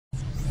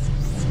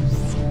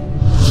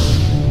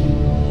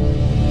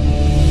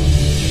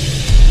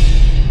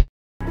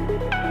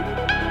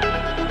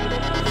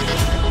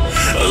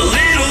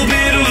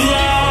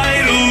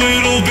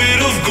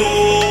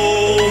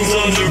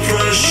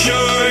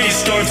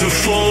to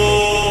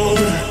fold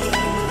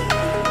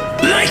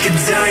like a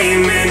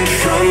diamond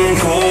from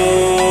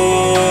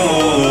gold.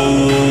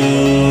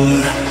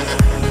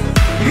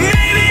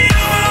 Maybe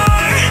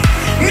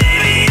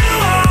you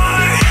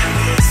are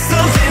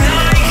something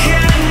I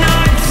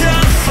cannot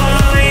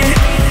define.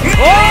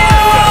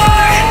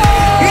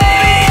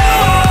 Maybe you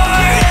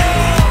are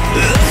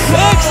the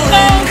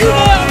falling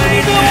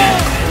kind.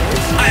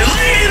 I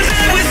lay in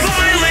bed with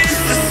violence,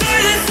 the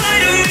silent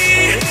side of me.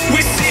 We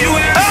see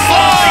where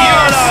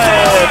fire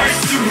starts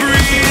to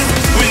breathe.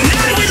 When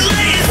I would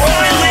lay in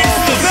silence,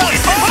 the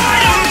voice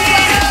inside of me.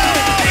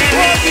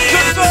 Maybe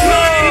it's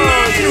my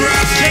mind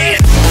right.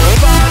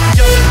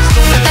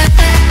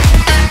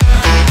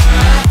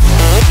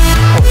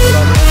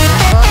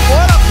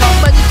 Voilà,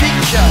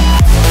 magnifique.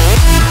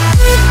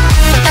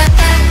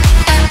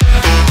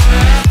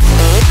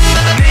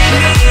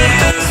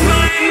 It's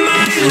my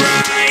mind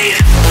right.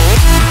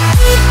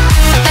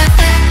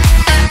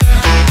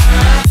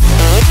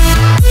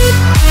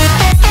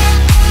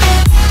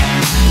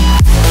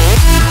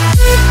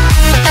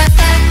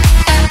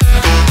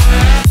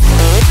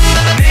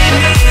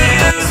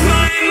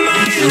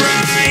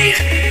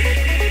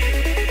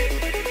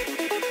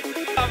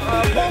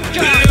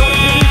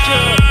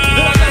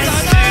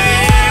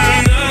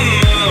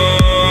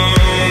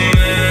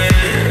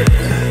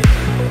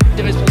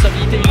 Des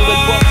responsabilités, une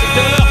nouvelle fois,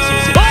 secteur.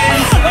 C'est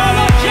quelle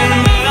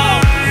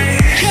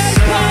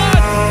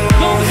parade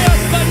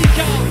d'Andreas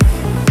Panica.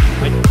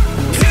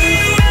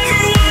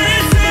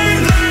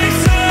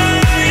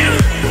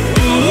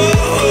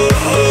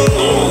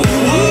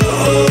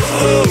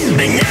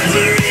 I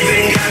never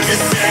even got to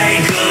say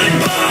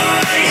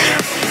goodbye.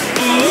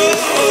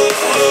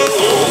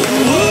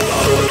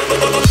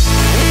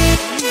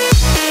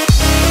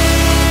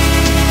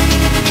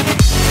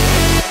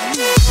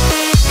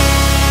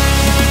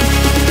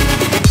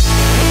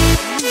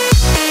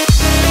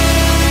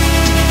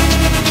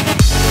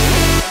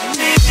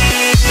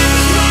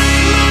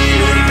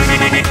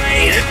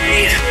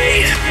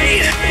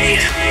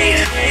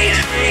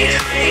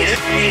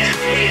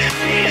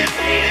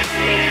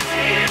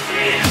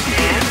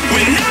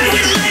 When I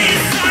would lay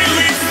in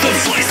silence, the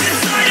voice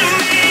inside of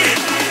me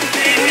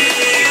made me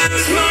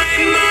lose my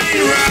mind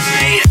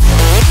right.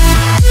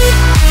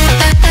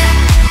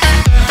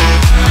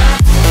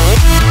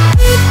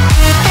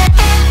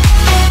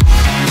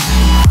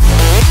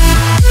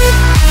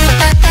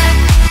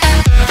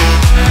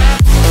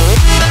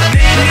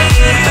 Made me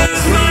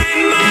lose my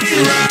mind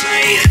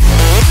right.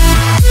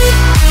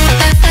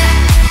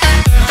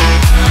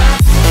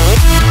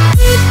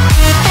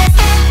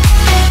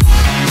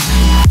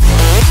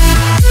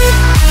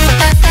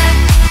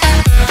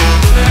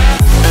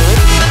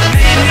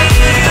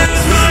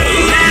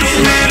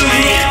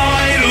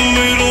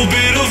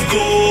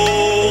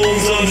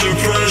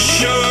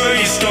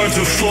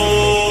 To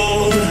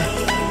fold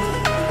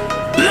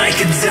like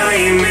a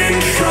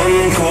diamond from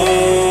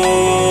gold.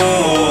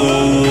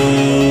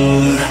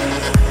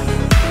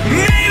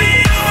 Maybe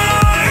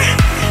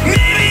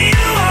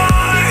you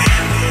are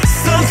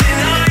something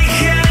I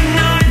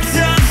cannot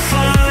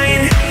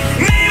define.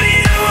 Maybe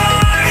you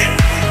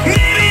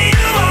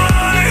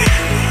are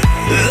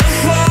the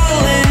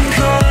fallen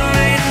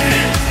kind.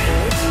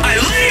 I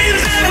lay in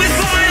bed with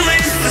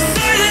violence, the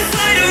silent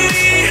side of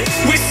me.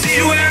 We see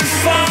where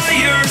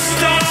fire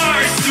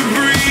starts to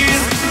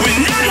breathe. When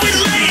I would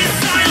lay in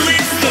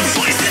silence, the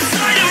voice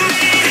inside of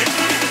me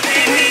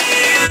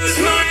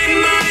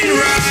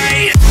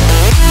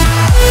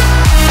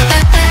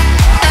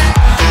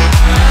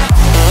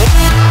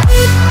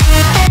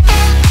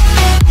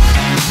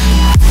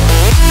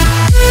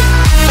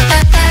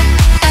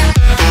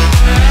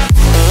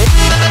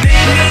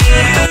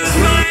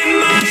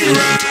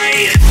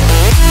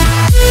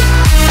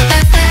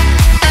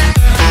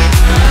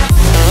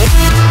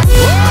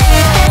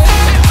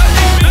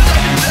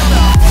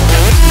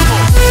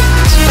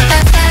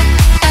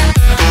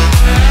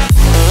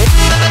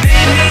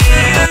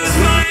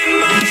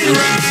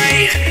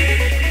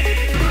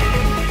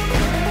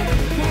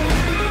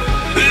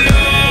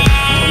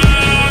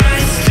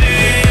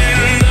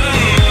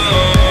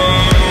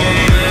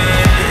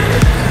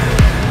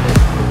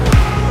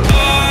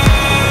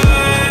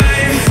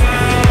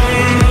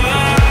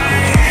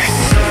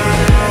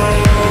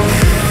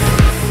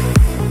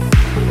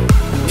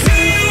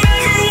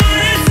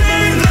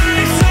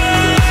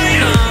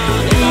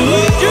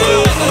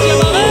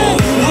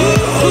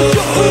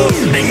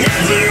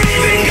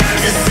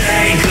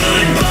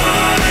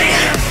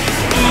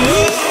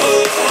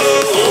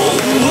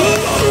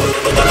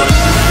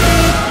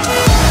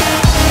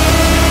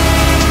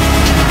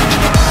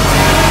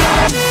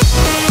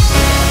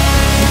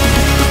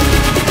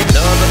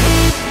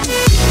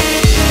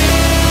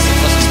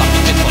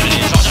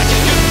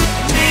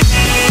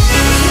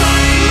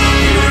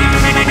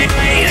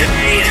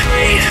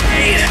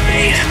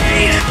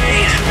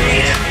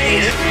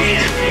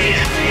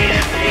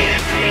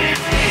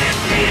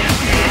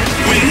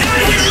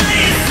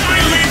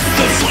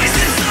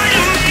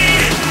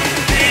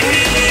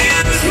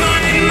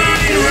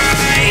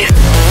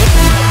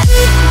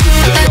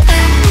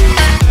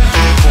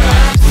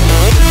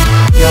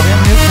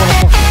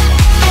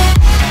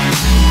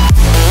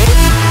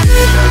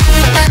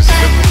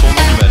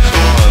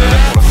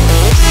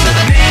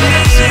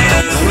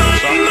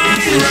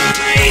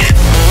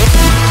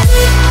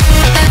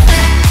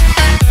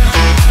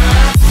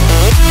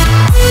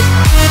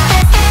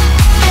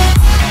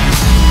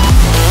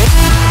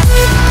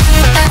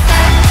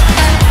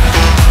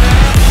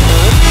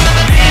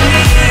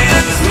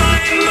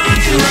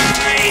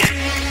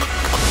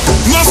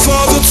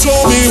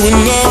told me when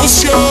I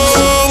was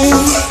young,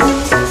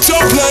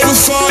 don't play with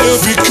fire,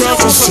 be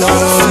careful,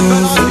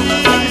 son.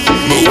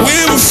 But we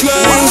were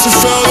flames and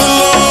fell in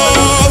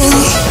love.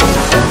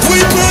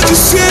 We burnt the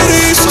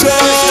cities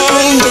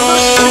down,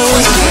 down.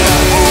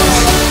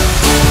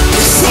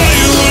 Before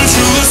you learned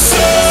your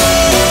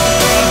lesson,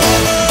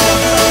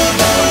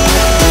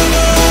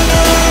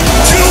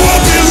 you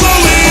won't be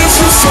lonely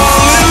if you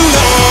fall in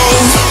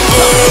love.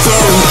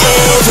 Over and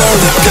over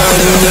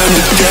again and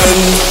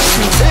again.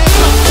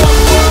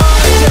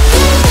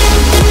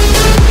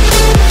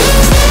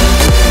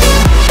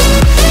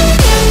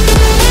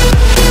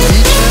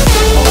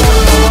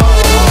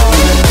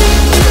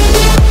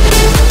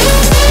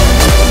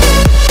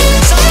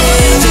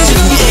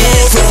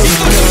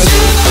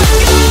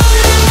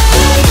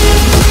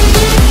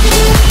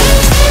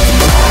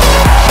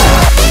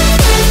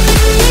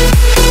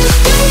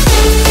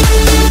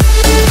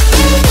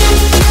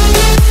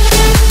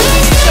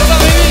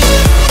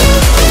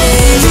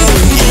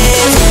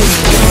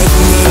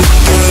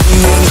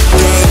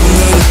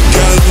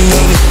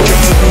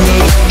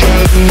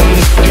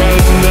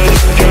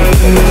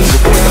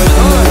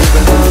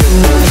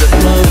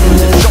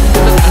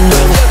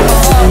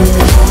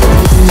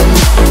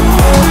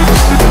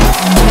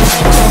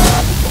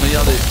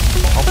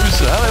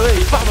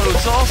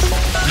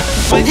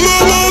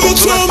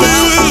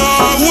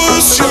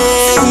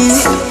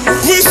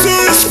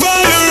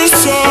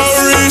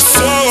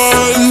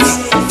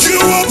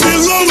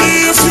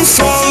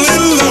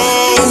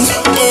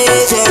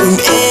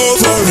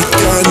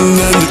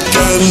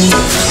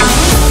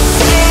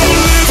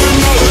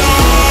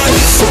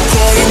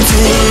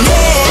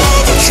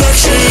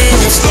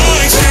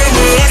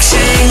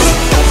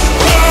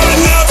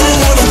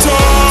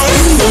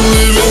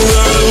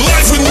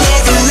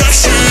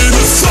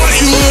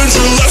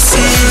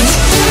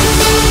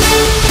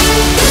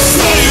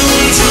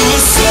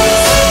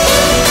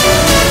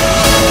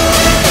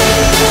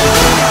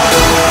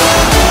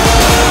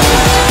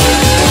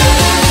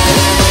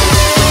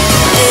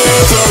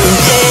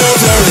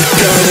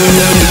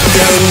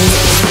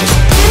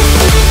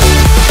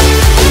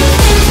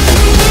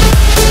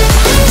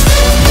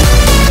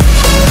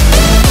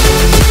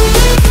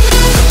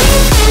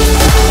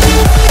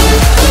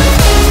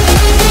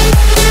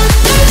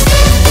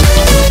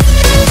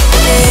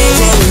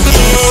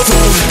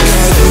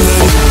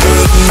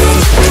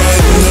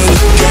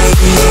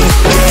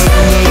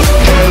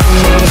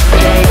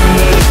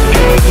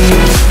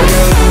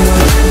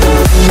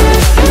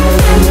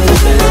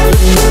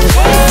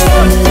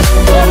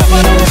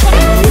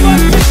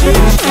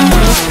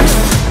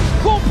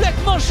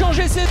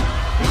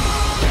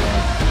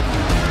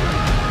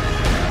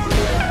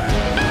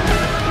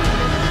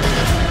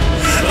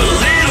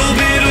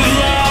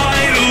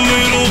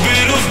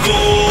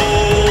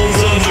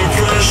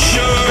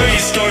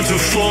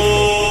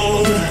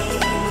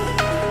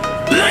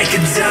 Like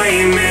a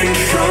diamond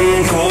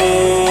from gold.